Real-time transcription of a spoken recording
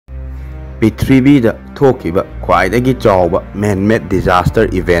Pitribida thokiba khwaidagi chawba man-made disaster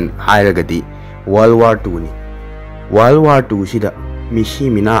event hairagadi World War II ni. World War II sida mishi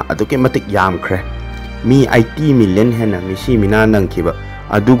mina aduke matik yamkhre. Mi 80 million hena mishi mina nangkiba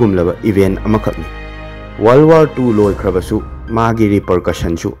adugumlaba event amakhakni. World War II loikhrabasu magi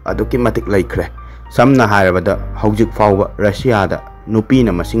repercussion su aduke matik laikhre. Samna hairabada hojik fawba Russia da nupi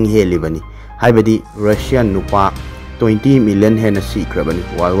na masing helibani. Haibadi Russian nupa 20 million hena sikrabani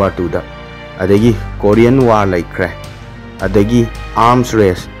World War II da. Adagi Korean War laikhre. Adagi arms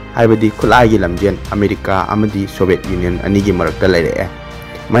race haibadi khulai lamjen America amadi Soviet Union anigi marakta laire.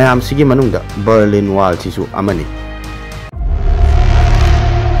 Mayam sigi manungda Berlin Wall sisu amani.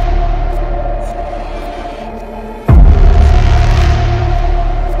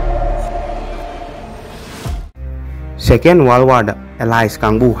 Second World War da Allies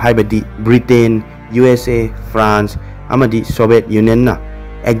kangbu haibadi Britain, USA, France amadi Soviet Union na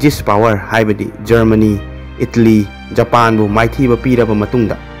Axis power haibadi Germany, Italy, Japan bu maithi ba pira ba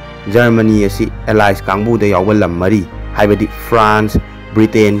matungda Germany asi Allies kangbu da yawal lam mari haibadi France,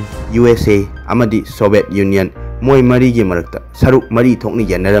 Britain, USA amadi Soviet Union moi mari gi marakta saruk mari thokni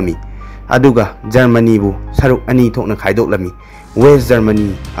yanarami aduga Germany bu saruk ani thokna khaidoklami West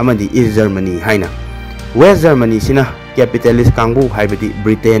Germany amadi East Germany haina West Germany sina capitalist kangbu haibadi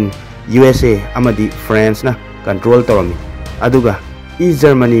Britain, USA amadi France na control torami aduga East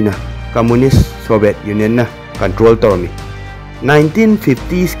Germany na communist Soviet Union na control torami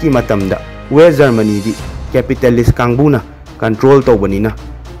 1950s ki matamda West Germany di capitalist kangbu na control tawbani na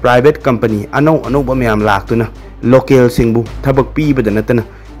private company ano ba mayam laktuna local singbu thabak pibada natana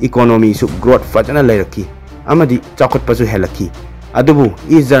economy su growth fajana lairaki amadi chakot pasu helaki adubu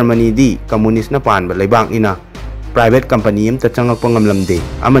East Germany di communist na panba laibang ina private company am ta changak pangamlamde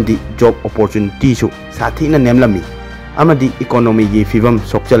amadi job opportunity su sathina nemlami amadi economy gi fibam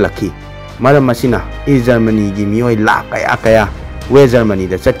sokchalaki maram masina East Germany gi mioi la kaya West Germany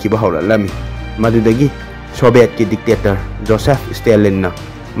da chatkiba hawralami madudagi Soviet ki dictator Joseph Stalin na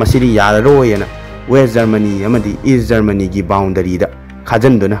masiri yararoi na West Germany amadi East Germany gi boundary da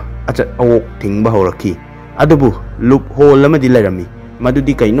khajanduna achat awok thingba hawraki adubu loophole amadi lairami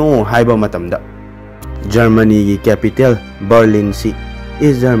madudi kaino haiba matamda Germany gi capital Berlin si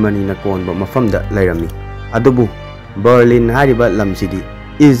East Germany na konba mafamda lairami adubu Berlin hariba lamsidi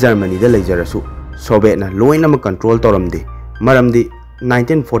East Germany da leijarasu Soviet na loina ma control toramde maramdi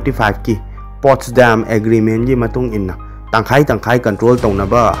 1945 ki Potsdam Agreement gi matung inna tangkhai control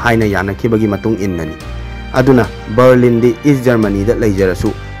tawnaba haina yanakibagi matung innani aduna Berlin di East Germany da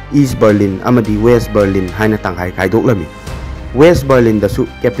leijarasu East Berlin amadi West Berlin haina tangkhai khaidoklami West Berlin da su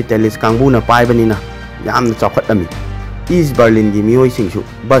capitalist kangbu na paibani na yamna chawkhatlami East Berlin gi mioi singsu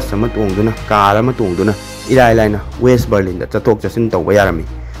bus ama tongduna car ama tongduna irai laina West Berlin da chatok chasin tawba yarami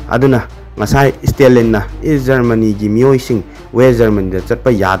aduna ngasai Stalin na East Germany gi mioi sing West Germany da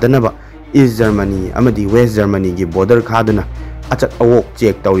chatpa yadanaba East Germany amadi West Germany gi border khaduna achat awok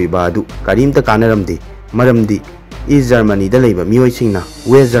check tawriba adu karimta kanaramde maramdi East Germany da leiba mioi singna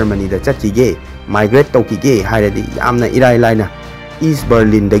West Germany da chatige migrate tawkige hairadi yamna irai laina East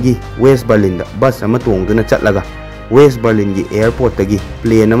Berlin dagi West Berlin da bus ama tongduna chatlaga West Berlin gi airport dagi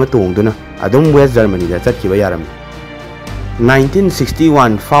plane ama tongduna adum West Germany da chatkiba yarami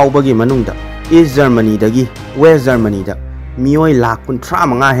 1961 fawbagi manungda East Germany dagi West Germany da mioi lakh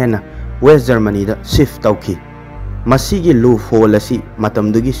 35 hena West Germany da shift tawki masigi loophole asi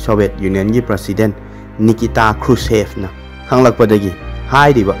matamdugi Soviet Union gi president Nikita Khrushchev na khanglakpadagi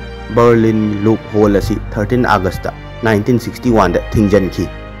hairiba Berlin loophole asi 13 August 1961 da thingjanki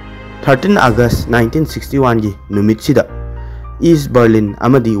 13 August 1961 gi numitsida East Berlin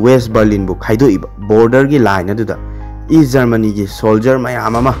amadi West Berlin bu khaidoiba border gi line aduda East Germany gi soldier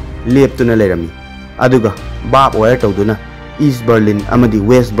mayam ama leptuna leirami aduga bab wire tawduna East Berlin amadi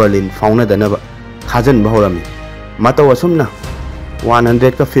West Berlin fauna danaba khajan bahorami mataw asumna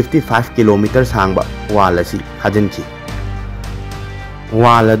 155 km sangba wall asi khajanki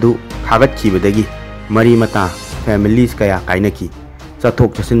wall adu khagat khibadagi mari mata families kaya kainaki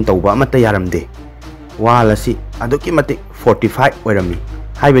chathok chasin tawba amata yaramde wall asi aduki mate 45 oirami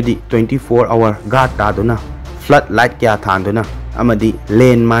haibadi 24 hour guard taduna flood light kya thanduna amadi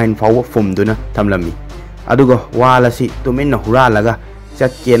lane mine fawa fumduna thamlami aduga wall asi tuminna huralaga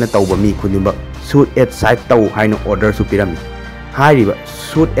chatkena tawba mi khunimba shoot at side taw haina order su pirami hairiba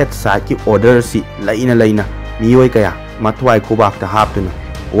shoot at side ki order si laina miyoi kaya matwai khobak ta haptuna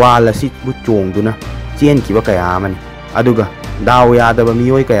wall asi bu chongduna chen kiba kaya amani aduga daw yadaba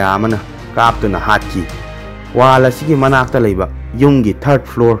miyoi kaya amana kaptuna hatki wall asi ki manakta leiba yungi third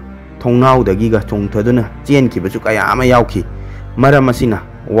floor thongnau dagi ga chongthaduna chen kiba chu kaya ama yauki maram asina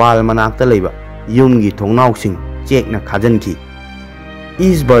wall manakta leiba yumgi thongnauksing chekna khajanki.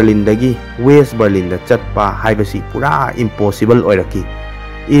 East Berlin dagi West Berlin da chatpa haibasi pura impossible oiraki.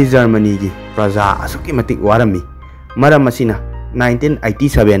 East Germany gi praja asuki matik warami. Maram asina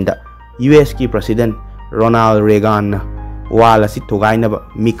 1987 da US ki President Ronald Reagan na wall asi thugainaba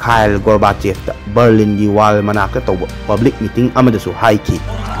Mikhail Gorbachev da Berlin gi wall manakta tawba public meeting amadasu haiki.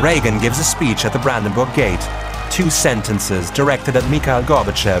 Reagan gives a speech at the Brandenburg Gate. 2 sentences directed at Mikhail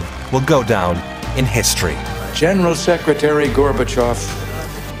Gorbachev will go down in history. General Secretary Gorbachev,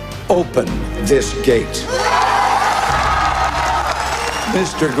 open this gate.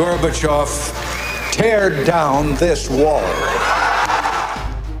 Mr. Gorbachev, tear down this wall.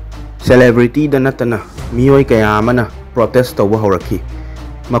 Celebrity da natana miyoi kaya amana protest tawba horaki.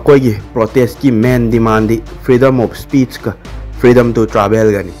 Makoigi protest ki main demand di freedom of speech ka freedom to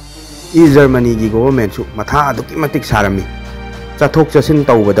travel gani. East Germany gi government su matha aduki matik sarami. Chathok chasin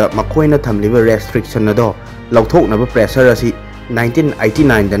tawbada makoina thamliba restriction ado lauthoknaba pressure asi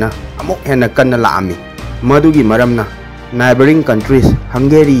 1989 dana amok hena kanna laami. Madugi maramna neighboring countries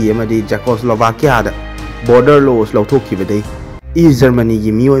Hungary amadi Czechoslovakia da border laws lauthokibadai East Germany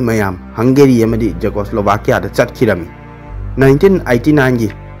gi miyoi mayam Hungary amadi Czechoslovakia da chatkirami. 1989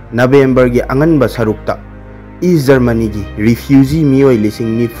 gi November gi anganba sarukta East Germany gi refugee miyoi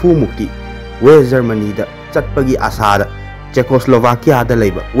lising nifu mukti West Germany da chatpagi asada Czechoslovakia da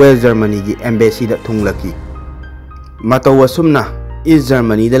leiba West Germany gi embassy da thunglaki. Matawa sumna East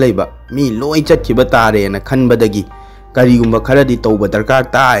Germany da leiba mi loi chatkiba tare na khanbadagi karigumba kharadi tawba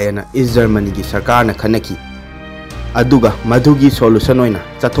darkar tae na East Germany gi sarkar na khanaki. Aduga madugi solution oina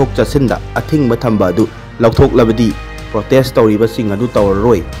chathok chasinda athingba thamba adu lauthok labadi protest tawriba sing adu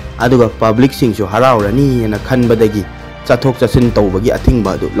tawroi aduga public sing su haraurani na khanbadagi chathok chasin tawbagi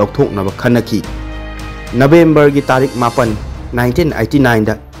athingba adu lauthoknaba khanaki. November gi tarik 8 1989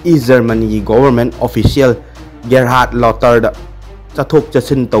 da East Germany gi government official Gerhard Lotter da chathok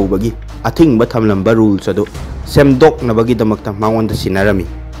chasin tawbagi athingba thamlamba rules adu semdoknabagi damakta mangonda sinarami.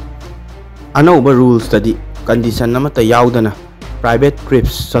 Anauba rules tadi condition namata yaudana private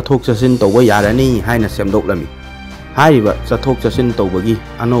trips chathok chasin tawba yarani haina semdoklami. Hariba chathok chasin tawbagi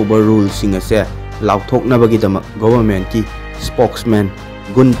anauba rules sing ase lauthoknabagi damak government ki spokesman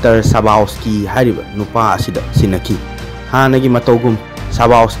Gunter Sabowski hariba nupa asida sinaki. Hanagi matogum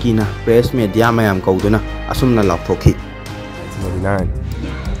Sabowski na press media mayam kauduna asumna lauthokhi.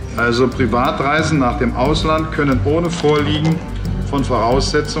 Also Privatreisen nach dem Ausland können ohne Vorliegen von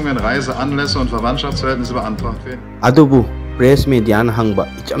Voraussetzungen, Reiseanlässe und Verwandtschaftsverhältnisse beantragt werden. Adubu press media na hangba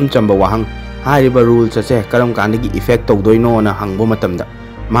ichamchamba wahang hariba rules ase karam kanagi effect tawdoino na hangbo matamda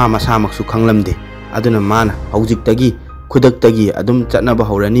ma masamaksu khanglamde aduna mana haujiktagi khudaktagi adum chatnaba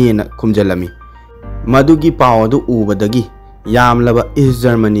horani na khumjalami. Madugi paw adu ubadagi yamlaba East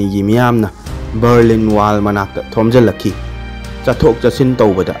Germany gi miyamna Berlin Wall manakta thomjalaki. Chathok chasin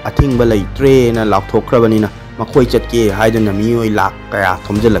tawbada athingba leitre na lauthokrabanina makhoi chatke haiduna miyoi lak kaya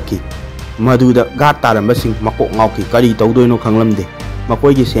thomjalaki. Maduda gat taramba sing makok ngauki kari tawdoino khanglamde.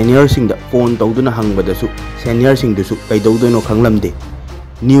 Makoi gi senior sing da phone tawduna hangbadasu senior sing dusu kai tawdoino khanglamde.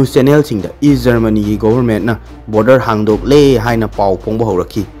 News channel sing da East Germany gi government na border hangdok le haina paw phongba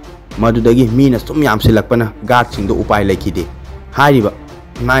horaki. Madudagi mina sum yam silakpana gat sing do upai laikide. Hariba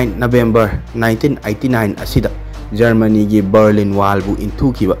 9 November 1989 asida Germany gi Berlin Wall bu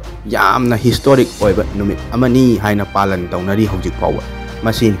inthukiba yamna historic oiba numit amani haina palan tawnari hojik pawa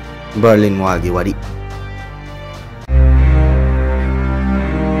masin Berlin Wall gi wari.